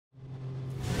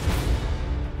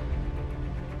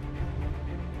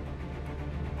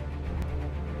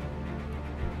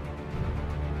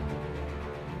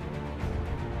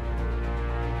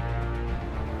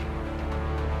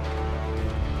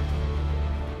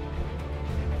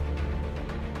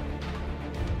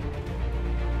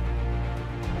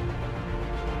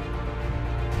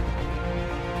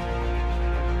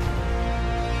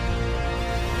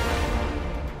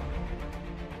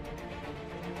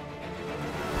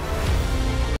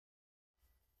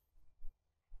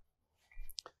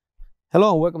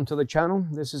Hello, welcome to the channel.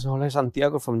 This is Jorge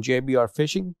Santiago from JBR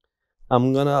Fishing.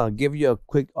 I'm gonna give you a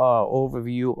quick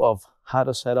overview of how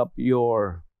to set up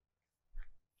your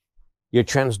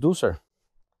transducer.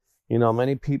 You know,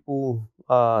 many people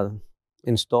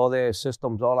install their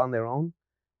systems all on their own,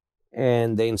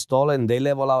 and they install it and they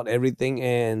level out everything,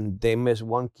 and they miss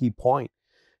one key point.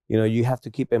 You know, you have to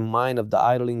keep in mind of the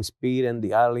idling speed and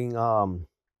the idling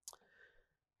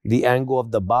the angle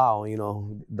of the bow, you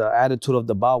know, the attitude of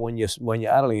the bow when you're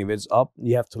idling. If it's up,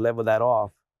 you have to level that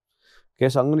off. Okay,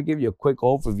 so I'm going to give you a quick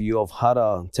overview of how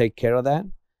to take care of that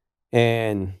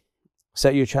and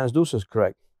set your transducers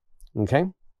correct. Okay,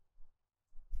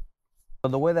 so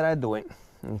the way that I do it,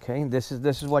 okay, this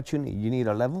is what you need. You need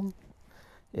a level,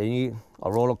 you need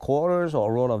a roll of quarters or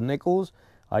a roll of nickels.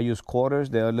 I use quarters.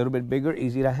 They're a little bit bigger,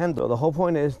 easy to handle. The whole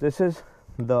point is, this is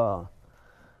the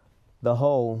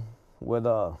hole where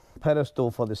the pedestal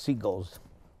for the seat goes.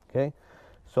 Okay,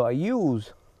 so I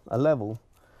use a level,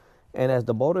 and as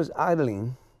the boat is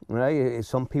idling, right,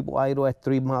 some people idle at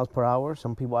 3 miles per hour,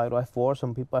 some people idle at 4,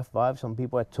 some people at 5, some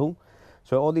people at 2.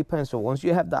 So it all depends. So once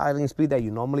you have the idling speed that you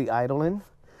normally idle in,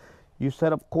 you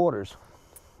set up quarters.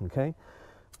 Okay,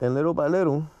 then little by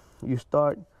little you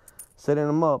start setting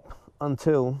them up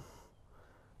until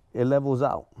it levels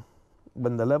out.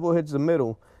 When the level hits the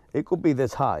middle, it could be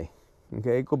this high.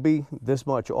 Okay, it could be this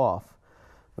much off.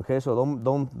 Okay, so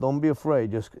don't be afraid.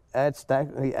 Just add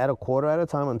a quarter at a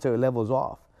time until it levels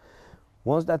off.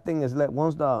 Once that thing is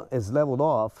leveled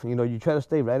off, you know, you try to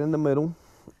stay right in the middle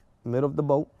of the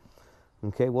boat.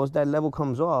 Okay, once that level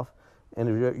comes off, and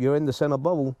if you're in the center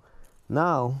bubble,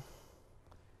 now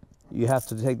you have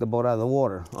to take the boat out of the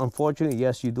water. Unfortunately,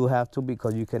 yes, you do have to,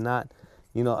 because you cannot,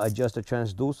 you know, adjust the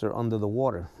transducer under the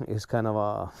water. It's kind of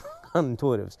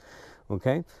unintuitive.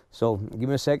 Okay, so give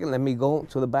me a second. Let me go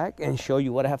to the back and show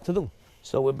you what I have to do.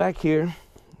 So we're back here,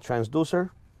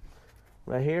 transducer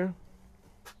right here,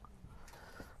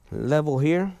 level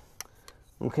here.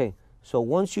 Okay, so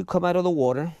once you come out of the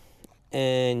water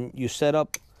and you set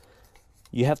up,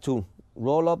 you have to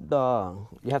roll up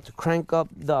you have to crank up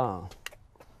the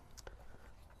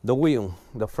wheel,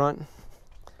 the front.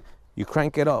 You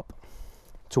crank it up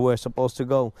to where it's supposed to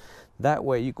go. That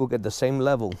way you could get the same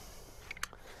level.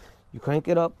 You crank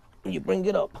it up, you bring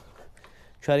it up.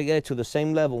 Try to get it to the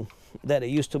same level that it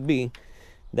used to be.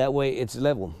 That way it's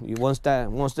level. Once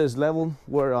this level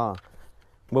where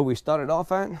we started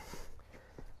off at,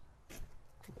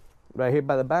 right here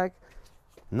by the back,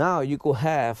 now you could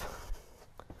have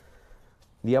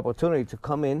the opportunity to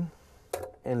come in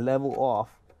and level off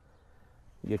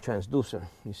your transducer.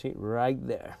 You see right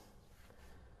there.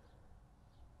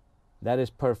 That is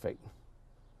perfect.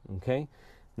 Okay,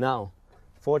 now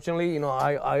fortunately, you know,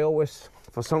 I always,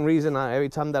 for some reason, every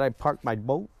time that I park my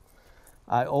boat,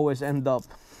 I always end up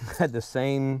at the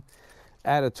same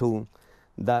attitude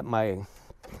that my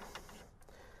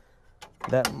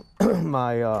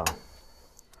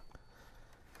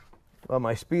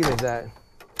speed is at.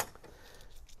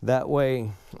 That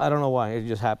way, I don't know why, it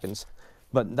just happens,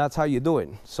 but that's how you do it.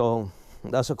 So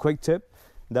that's a quick tip.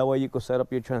 That way you can set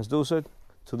up your transducer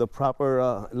to the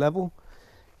proper level,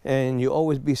 and you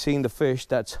always be seeing the fish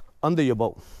that's under your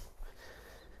boat,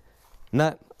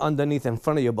 not underneath in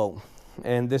front of your boat.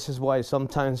 And this is why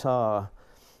sometimes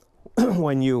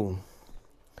when you're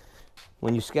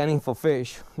scanning for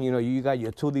fish, you know, you got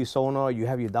your 2D sonar, you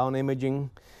have your down imaging,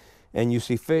 and you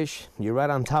see fish, you're right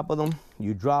on top of them,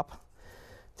 you drop,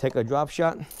 take a drop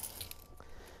shot,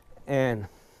 and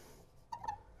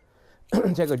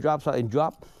take a drop shot and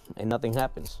drop, and nothing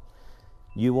happens.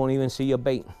 You won't even see your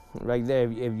bait right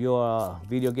there. If you're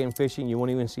video game fishing, you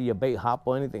won't even see your bait hop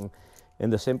or anything.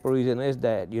 And the simple reason is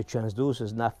that your transducer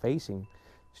is not facing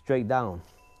straight down.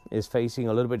 It's facing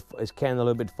a little bit, it's canned a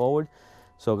little bit forward.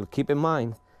 So keep in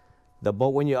mind, the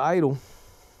boat when you idle,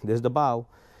 there's the bow,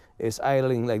 it's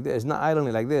idling like this. It's not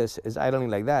idling like this, it's idling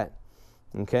like that.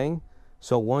 Okay?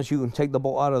 So once you take the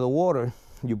boat out of the water,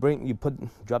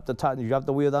 drop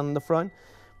the wheel down in the front,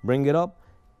 bring it up,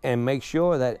 and make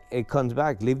sure that it comes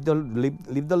back. Leave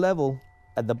the level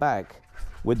at the back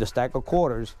with the stack of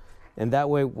quarters, and that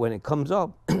way when it comes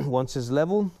up, once it's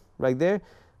level right there,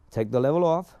 take the level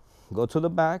off, go to the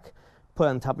back, put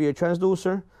on top of your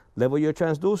transducer, level your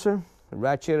transducer,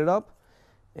 ratchet it up,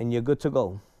 and you're good to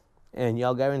go. And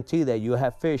y'all guarantee that you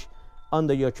have fish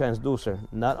under your transducer,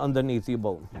 not underneath your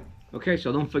boat. Okay,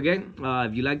 so don't forget,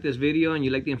 if you like this video and you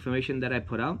like the information that I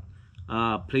put out,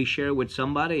 please share it with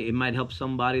somebody. It might help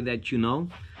somebody that you know.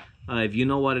 If you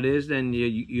know what it is, then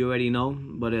you already know.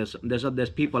 But there's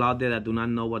people out there that do not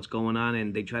know what's going on,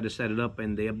 and they try to set it up,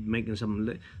 and they're making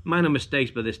some minor mistakes,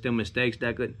 but they're still mistakes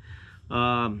that could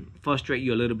frustrate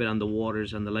you a little bit on the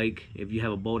waters on the lake if you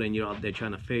have a boat and you're out there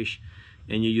trying to fish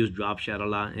and you use drop shot a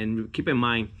lot. And keep in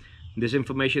mind, this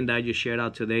information that I just shared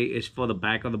out today is for the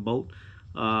back of the boat.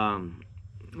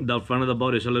 The front of the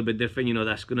boat is a little bit different. You know,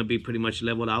 that's going to be pretty much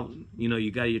leveled out. You know,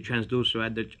 you got your transducer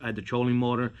at the trolling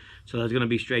motor, so that's going to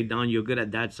be straight down. You're good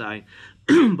at that side.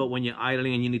 But when you're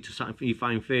idling and you need to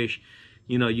find fish,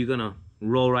 you know, you're going to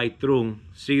roll right through,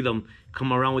 see them,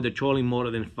 come around with the trolling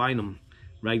motor, then find them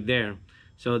right there.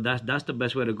 So that's the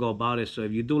best way to go about it. So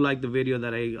if you do like the video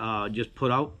that I just put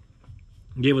out,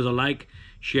 give us a like,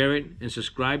 share it, and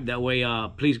subscribe. That way,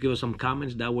 please give us some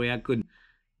comments. That way I could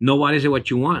know what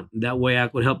you want. That way I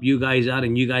could help you guys out,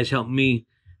 and you guys help me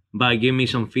by giving me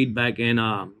some feedback, and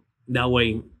that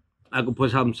way I could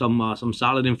put some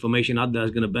solid information out there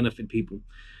that's going to benefit people.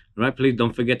 All right, please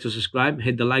don't forget to subscribe,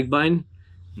 hit the like button,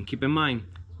 and keep in mind,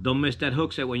 don't miss that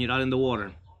hook set when you're out in the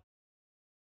water.